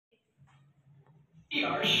We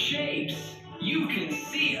are shapes. You can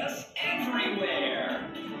see us everywhere.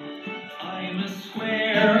 I'm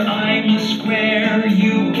a square,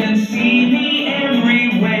 you can see me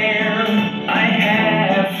everywhere. I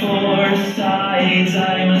have four sides.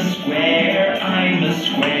 I'm a square, I'm a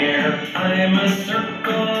square. I'm a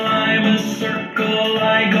circle,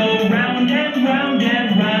 I go round and round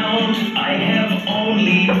and round. I have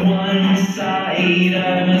only one side.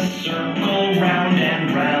 I'm a circle, round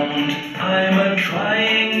and round. I'm a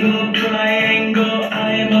triangle,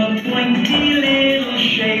 I'm a pointy little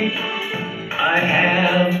shape. I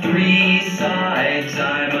have three sides.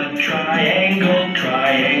 I'm a triangle.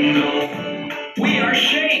 We are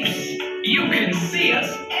shapes. You can see us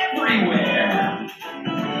everywhere.